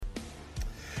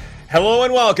Hello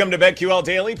and welcome to BetQL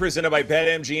Daily, presented by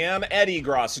BetMGM. Eddie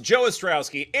Gross, Joe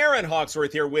Ostrowski, Aaron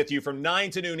Hawksworth here with you from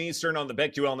 9 to noon Eastern on the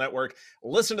BetQL Network.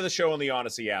 Listen to the show on the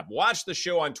Odyssey app. Watch the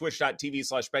show on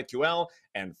twitch.tv/BetQL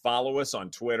and follow us on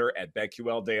Twitter at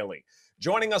BetQL Daily.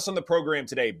 Joining us on the program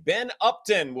today, Ben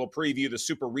Upton will preview the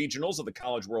Super Regionals of the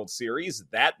College World Series.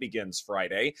 That begins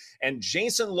Friday. And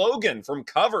Jason Logan from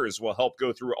Covers will help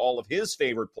go through all of his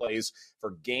favorite plays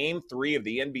for Game 3 of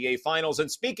the NBA Finals.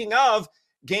 And speaking of,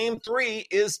 Game 3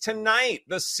 is tonight.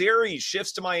 The series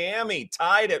shifts to Miami,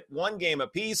 tied at 1 game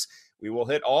apiece. We will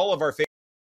hit all of our favorite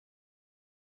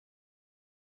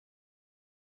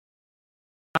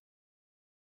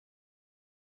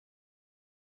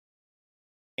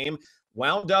game.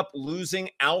 Wound up losing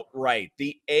outright.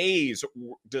 The A's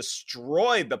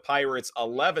destroyed the Pirates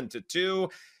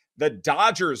 11-2. The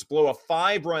Dodgers blow a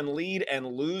 5-run lead and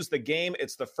lose the game.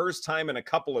 It's the first time in a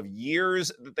couple of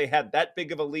years that they had that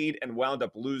big of a lead and wound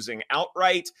up losing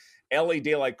outright. Elly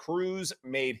De La Cruz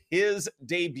made his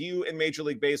debut in Major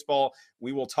League Baseball.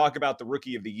 We will talk about the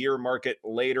Rookie of the Year market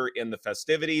later in the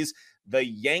festivities. The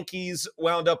Yankees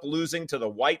wound up losing to the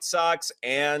White Sox,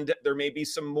 and there may be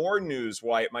some more news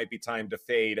why it might be time to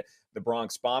fade the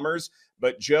Bronx Bombers.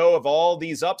 But Joe, of all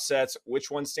these upsets,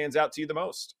 which one stands out to you the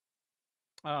most?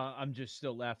 I'm just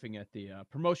still laughing at the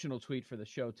promotional tweet for the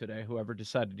show today. Whoever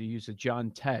decided to use a John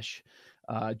Tesh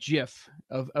GIF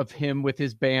of him with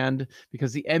his band,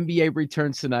 because the NBA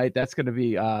returns tonight. That's going to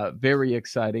be very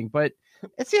exciting. But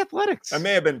it's the Athletics. It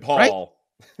may have been Paul.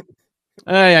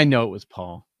 Right? I know it was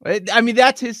Paul. I mean,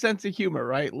 that's his sense of humor,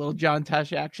 right? Little John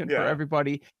Tesh action for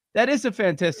everybody. That is a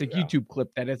fantastic YouTube clip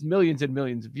that has millions and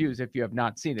millions of views if you have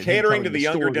not seen it. Catering to the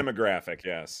younger demographic,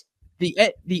 yes. The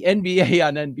NBA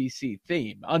on NBC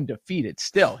theme, undefeated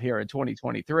still here in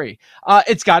 2023.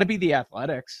 It's got to be the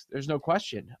Athletics. There's no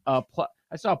question. I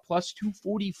saw plus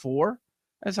 244,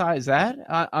 as high as that,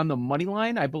 on the money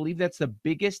line. I believe that's the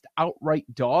biggest outright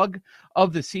dog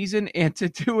of the season, and to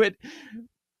do it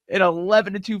in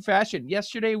 11-2 fashion.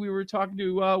 Yesterday, we were talking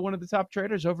to one of the top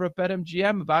traders over at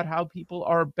BetMGM about how people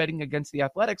are betting against the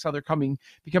Athletics, how they're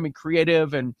becoming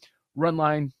creative and run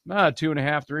line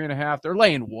 2.5, 3.5. They're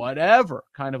laying whatever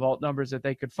kind of alt numbers that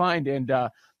they could find. And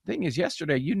thing is,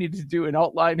 yesterday you needed to do an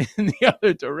alt line in the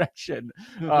other direction.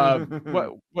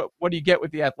 What do you get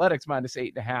with the Athletics minus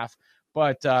 8.5?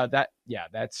 But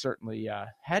that certainly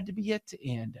had to be it,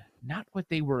 and not what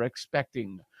they were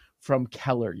expecting from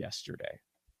Keller yesterday.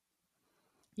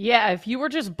 Yeah, if you were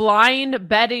just blind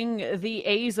betting the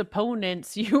A's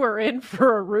opponents, you were in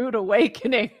for a rude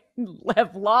awakening.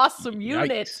 Have lost some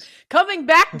units. Yikes. Coming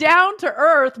back down to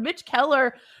earth, Mitch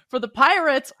Keller for the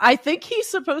Pirates. I think he's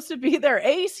supposed to be their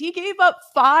ace. He gave up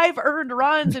 5 earned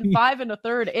runs in 5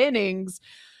 1/3 innings.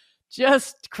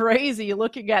 Just crazy.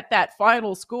 Looking at that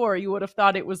final score, you would have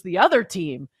thought it was the other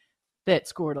team that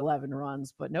scored 11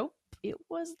 runs, but nope, it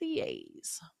was the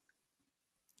A's.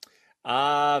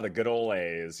 The good old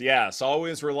A's. Yes,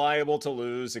 always reliable to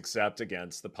lose except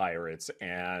against the Pirates.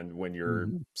 And when you're,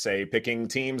 say, picking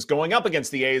teams going up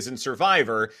against the A's in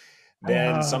Survivor,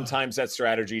 then sometimes that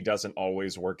strategy doesn't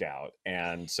always work out.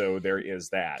 And so there is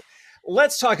that.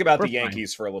 Let's talk about the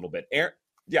Yankees for a little bit.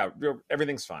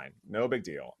 Everything's fine. No big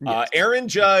deal. Yes. Aaron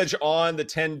Judge on the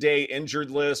 10-day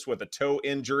injured list with a toe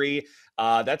injury.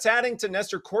 That's adding to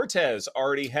Nestor Cortes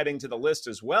already heading to the list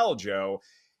as well, Joe.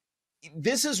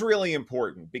 This is really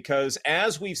important because,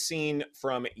 as we've seen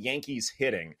from Yankees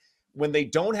hitting, when they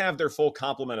don't have their full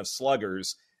complement of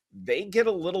sluggers, they get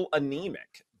a little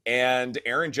anemic. And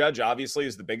Aaron Judge obviously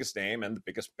is the biggest name and the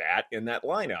biggest bat in that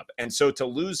lineup. And so to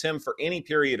lose him for any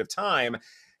period of time,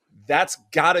 that's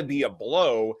got to be a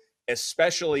blow,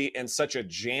 especially in such a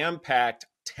jam-packed,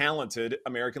 talented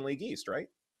American League East, right?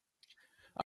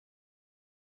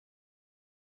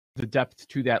 The depth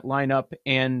to that lineup,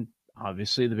 and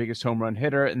obviously the biggest home run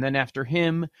hitter. And then after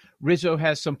him, Rizzo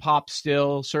has some pop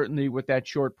still, certainly with that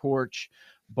short porch.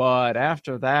 But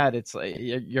after that, it's like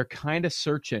you're kind of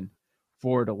searching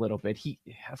for it a little bit.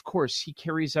 Of course, he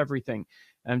carries everything.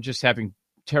 I'm just having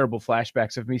terrible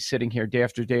flashbacks of me sitting here day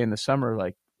after day in the summer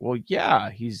like, well,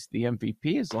 yeah, he's the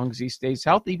MVP as long as he stays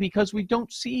healthy, because we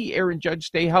don't see Aaron Judge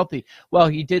stay healthy. Well,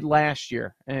 he did last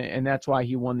year, and that's why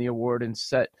he won the award and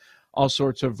set all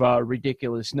sorts of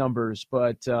ridiculous numbers.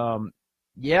 But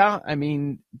I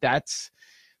mean,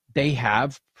 they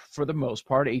have, for the most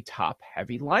part, a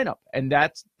top-heavy lineup. And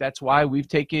that's why we've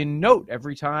taken note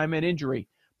every time an injury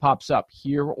pops up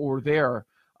here or there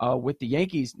with the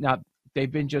Yankees. Now,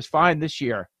 they've been just fine this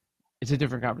year. It's a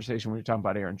different conversation when you're talking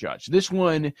about Aaron Judge. This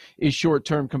one is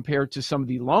short-term compared to some of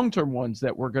the long-term ones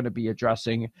that we're going to be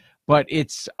addressing, but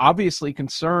it's obviously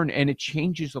concern, and it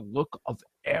changes the look of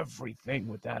everything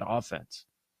with that offense.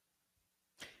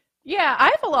 Yeah, I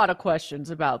have a lot of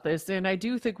questions about this, and I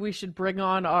do think we should bring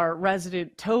on our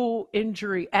resident toe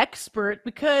injury expert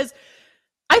because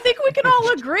I think we can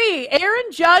all agree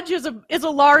Aaron Judge is a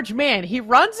large man. He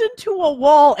runs into a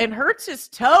wall and hurts his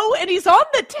toe, and he's on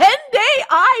the 10-day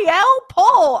IL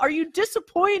pull. Are you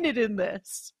disappointed in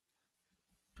this?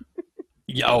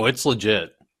 Yo, it's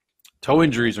legit. Toe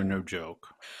injuries are no joke.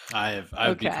 I've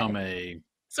become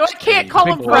So I can't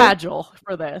call him fragile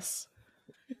for this.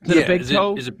 Is it a big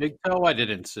toe? Is it big toe? I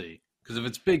didn't see. Because if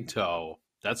it's big toe,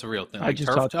 that's a real thing. I Like just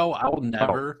turf thought- toe,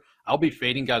 I'll be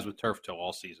fading guys with turf toe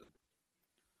all season.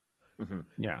 Mm-hmm.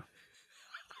 Yeah.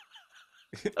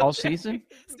 All season?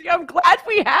 See, I'm glad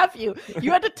we have you.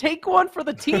 You had to take one for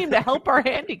the team to help our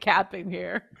handicapping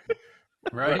here.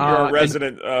 Right? You're a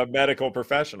resident medical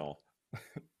professional.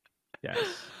 Yes.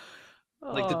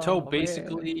 Like the toe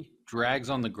basically drags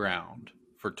on the ground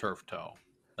for turf toe.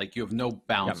 Like you have no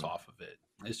bounce off of it.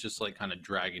 It's just like kind of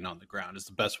dragging on the ground. It's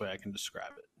the best way I can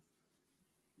describe it.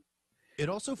 It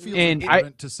also feels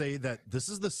important to say that this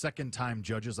is the second time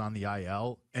Judge is on the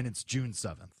IL, and it's June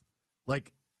 7th.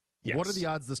 Like, what are the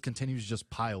odds this continues to just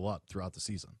pile up throughout the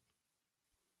season?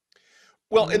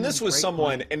 Well, and this was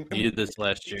someone, and we did this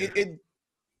last year.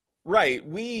 Right.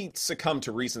 We succumb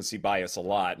to recency bias a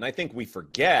lot. And I think we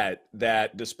forget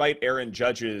that despite Aaron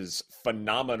Judge's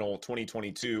phenomenal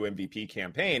 2022 MVP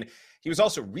campaign, he was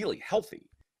also really healthy.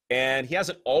 And he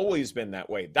hasn't always been that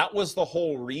way. That was the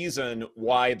whole reason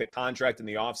why the contract in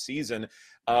the offseason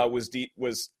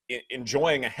was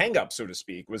enjoying a hang-up, so to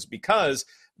speak, was because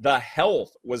the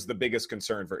health was the biggest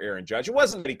concern for Aaron Judge. It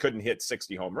wasn't that he couldn't hit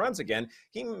 60 home runs again.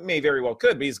 He may very well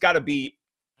could, but he's got to be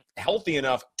healthy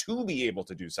enough to be able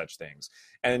to do such things.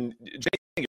 And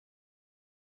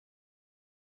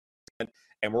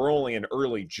we're only in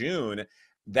early June.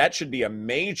 That should be a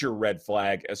major red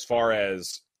flag as far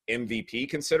as MVP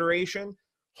consideration,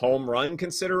 home run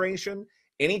consideration,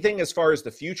 anything as far as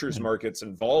the futures markets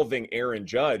involving Aaron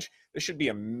Judge. This should be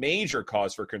a major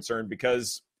cause for concern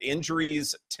because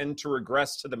injuries tend to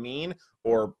regress to the mean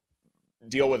or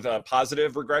deal with a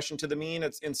positive regression to the mean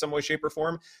in some way, shape, or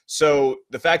form. So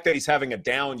the fact that he's having a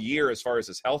down year as far as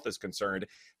his health is concerned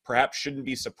perhaps shouldn't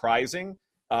be surprising.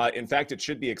 In fact, it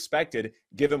should be expected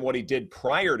given what he did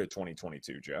prior to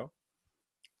 2022, Joe.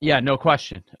 Yeah, no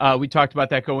question. We talked about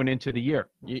that going into the year.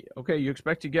 You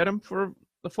expect to get him for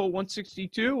the full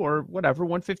 162 or whatever,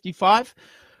 155,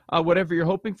 whatever you're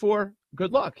hoping for.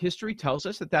 Good luck. History tells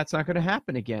us that that's not going to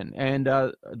happen again. And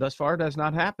thus far, it has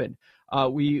not happened.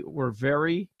 We were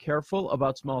very careful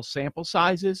about small sample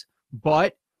sizes,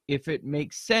 but if it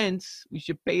makes sense, we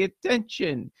should pay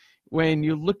attention when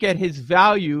you look at his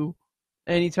value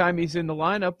anytime he's in the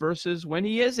lineup versus when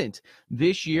he isn't.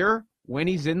 This year, when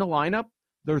he's in the lineup,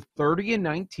 they're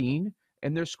 30-19,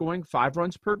 and they're scoring 5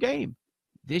 runs per game.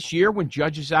 This year, when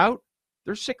Judge is out,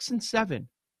 they're 6-7,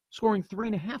 scoring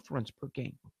 3.5 runs per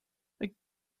game. Like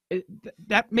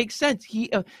that makes sense.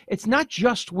 It's not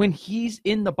just when he's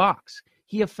in the box.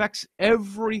 He affects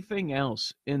everything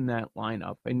else in that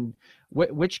lineup. And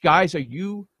which guys are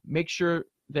you? Make sure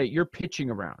that you're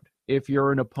pitching around if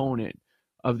you're an opponent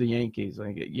of the Yankees.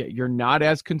 Like you're not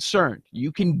as concerned.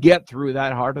 You can get through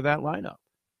that heart of that lineup.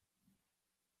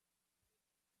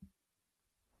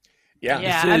 Yeah,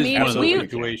 I This is mean, one of those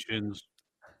situations.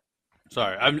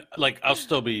 Sorry, I'll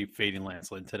still be fading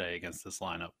Lance Lynn today against this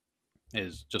lineup.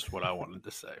 Is just what I wanted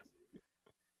to say.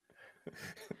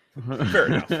 Fair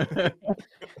enough.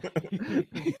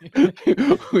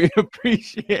 We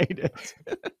appreciate it.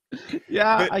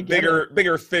 Yeah, I get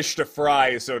bigger fish to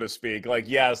fry, so to speak. Like,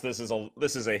 yes, this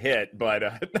is a hit, but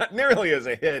not nearly as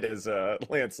a hit as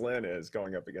Lance Lynn is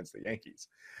going up against the Yankees.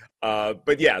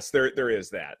 But yes, there is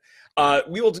that.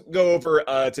 We will go over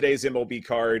today's MLB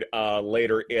card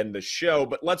later in the show,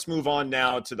 but let's move on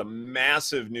now to the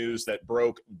massive news that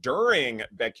broke during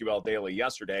BetQL Daily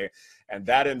yesterday, and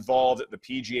that involved the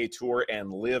PGA Tour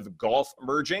and Live Golf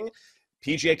merging.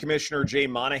 PGA Commissioner Jay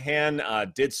Monahan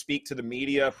did speak to the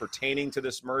media pertaining to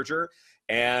this merger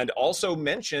and also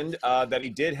mentioned that he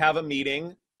did have a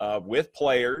meeting with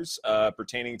players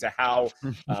pertaining to how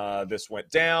this went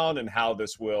down and how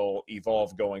this will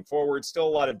evolve going forward. Still a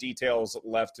lot of details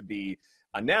left to be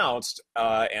announced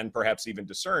and perhaps even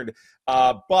discerned.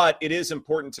 But it is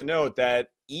important to note that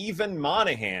even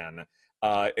Monahan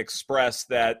expressed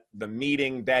that the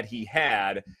meeting that he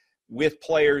had with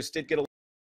players did get a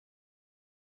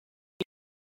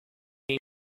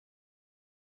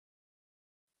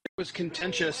was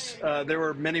contentious. There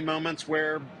were many moments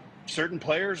where certain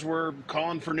players were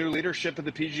calling for new leadership of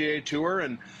the PGA Tour,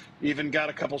 and even got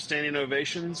a couple standing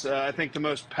ovations. I think the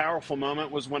most powerful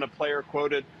moment was when a player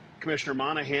quoted Commissioner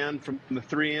Monahan from the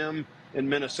 3M in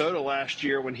Minnesota last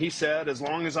year when he said, "As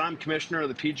long as I'm commissioner of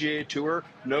the PGA Tour,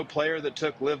 no player that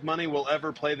took live money will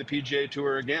ever play the PGA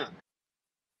Tour again."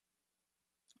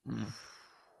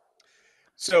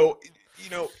 So,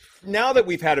 now that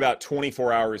we've had about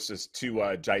 24 hours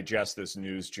to digest this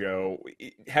news, Joe,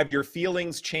 have your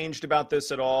feelings changed about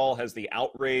this at all? Has the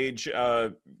outrage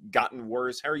gotten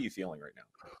worse? How are you feeling right now?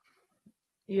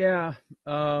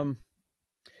 Yeah.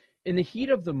 In the heat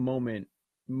of the moment,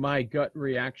 my gut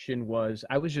reaction was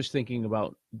I was just thinking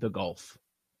about the golf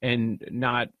and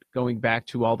not going back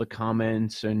to all the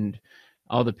comments and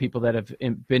all the people that have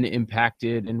been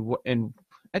impacted. And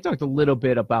I talked a little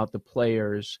bit about the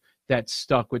players that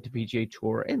stuck with the PGA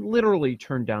Tour and literally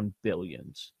turned down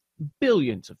billions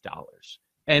of dollars.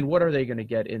 And what are they going to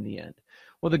get in the end?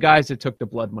 Well, the guys that took the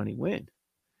blood money win.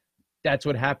 That's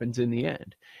what happens in the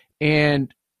end.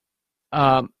 And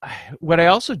what I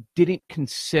also didn't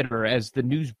consider as the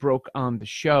news broke on the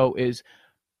show is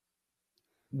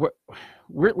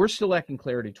we're still lacking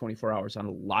clarity 24 hours on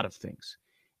a lot of things.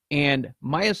 And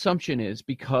my assumption is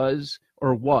because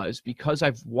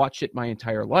I've watched it my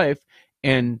entire life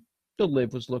and the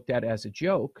live was looked at as a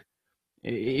joke,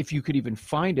 if you could even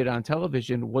find it on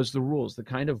television, was the rules, the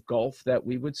kind of golf that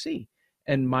we would see.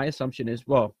 And my assumption is,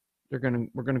 well, we're going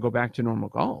to go back to normal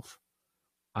golf.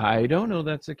 I don't know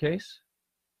that's the case.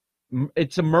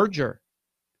 It's a merger.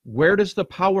 Where does the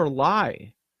power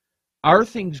lie? Are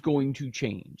things going to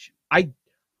change? I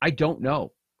don't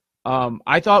know.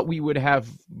 I thought we would have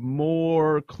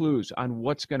more clues on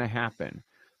what's going to happen.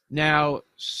 Now,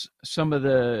 some of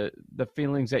the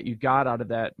feelings that you got out of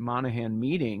that Monahan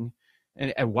meeting,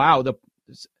 and wow,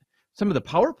 some of the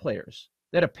power players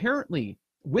that apparently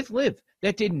with Liv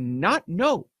that did not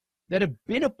know, that have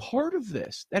been a part of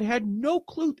this, that had no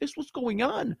clue this was going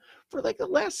on for like the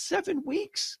last 7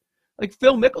 weeks. Like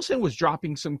Phil Mickelson was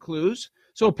dropping some clues,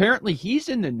 so apparently he's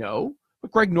in the know.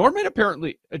 But Greg Norman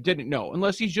apparently didn't know,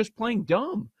 unless he's just playing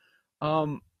dumb.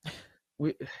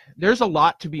 There's a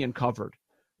lot to be uncovered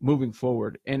moving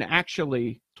forward. And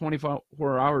actually,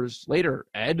 24 hours later,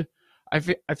 Ed, I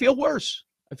feel worse.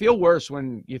 I feel worse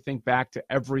when you think back to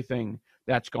everything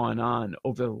that's gone on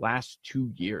over the last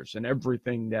 2 years and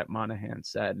everything that Monahan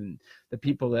said and the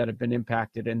people that have been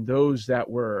impacted and those that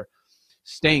were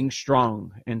staying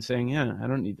strong and saying, yeah, I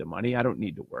don't need the money. I don't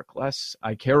need to work less.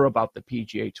 I care about the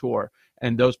PGA Tour.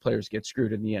 And those players get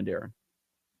screwed in the end, Aaron.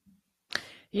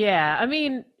 Yeah, I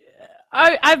mean,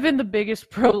 I've been the biggest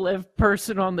pro-live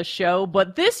person on the show,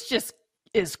 but this just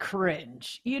is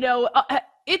cringe.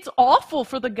 It's awful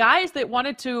for the guys that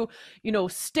wanted to,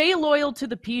 stay loyal to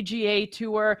the PGA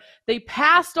Tour. They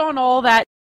passed on all that.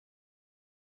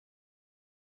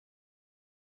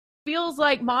 Feels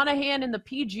like Monahan and the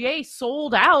PGA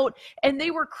sold out, and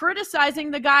they were criticizing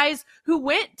the guys who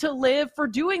went to live for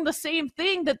doing the same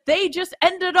thing that they just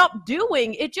ended up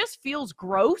doing. It just feels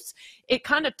gross. It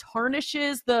kind of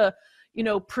tarnishes the,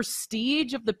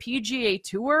 prestige of the PGA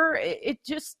Tour. It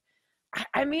just,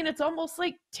 I mean, it's almost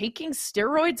like taking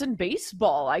steroids in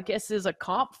baseball, I guess, is a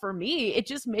comp for me. It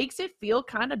just makes it feel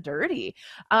kind of dirty.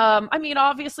 I mean,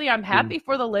 obviously, I'm happy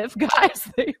for the live guys.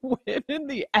 They win in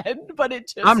the end, but it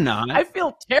just, I'm not. I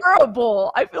feel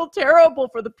terrible. I feel terrible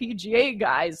for the PGA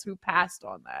guys who passed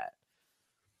on that.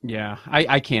 Yeah,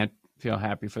 I can't feel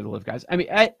happy for the live guys. I mean,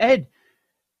 Ed,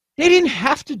 they didn't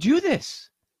have to do this.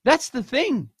 That's the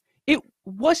thing. It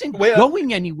wasn't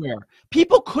going anywhere.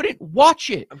 People couldn't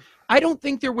watch it. I don't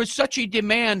think there was such a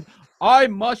demand. I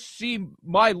must see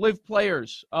my live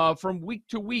players from week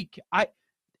to week.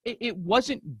 It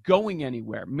wasn't going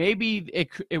anywhere. Maybe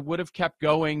it would have kept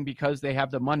going because they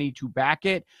have the money to back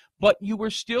it, but you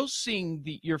were still seeing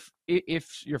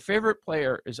if your favorite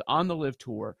player is on the live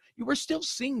tour, you were still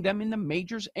seeing them in the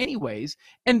majors anyways,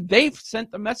 and they've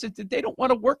sent the message that they don't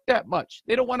want to work that much.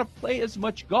 They don't want to play as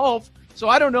much golf, so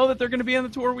I don't know that they're going to be on the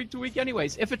tour week to week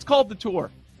anyways, if it's called the tour.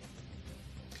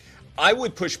 I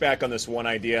would push back on this one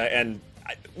idea, and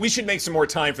we should make some more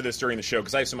time for this during the show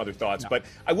because I have some other thoughts, but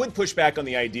I would push back on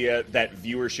the idea that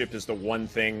viewership is the one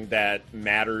thing that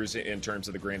matters in terms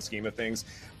of the grand scheme of things.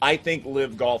 I think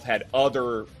Live Golf had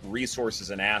other resources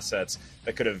and assets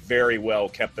that could have very well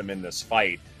kept them in this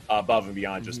fight above and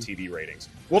beyond just TV ratings.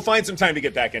 We'll find some time to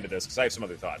get back into this because I have some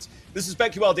other thoughts. This is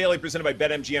BetQL Daily presented by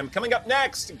BetMGM. Coming up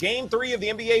next, Game 3 of the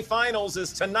NBA Finals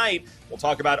is tonight. We'll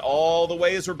talk about all the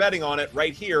ways we're betting on it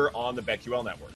right here on the BetQL Network.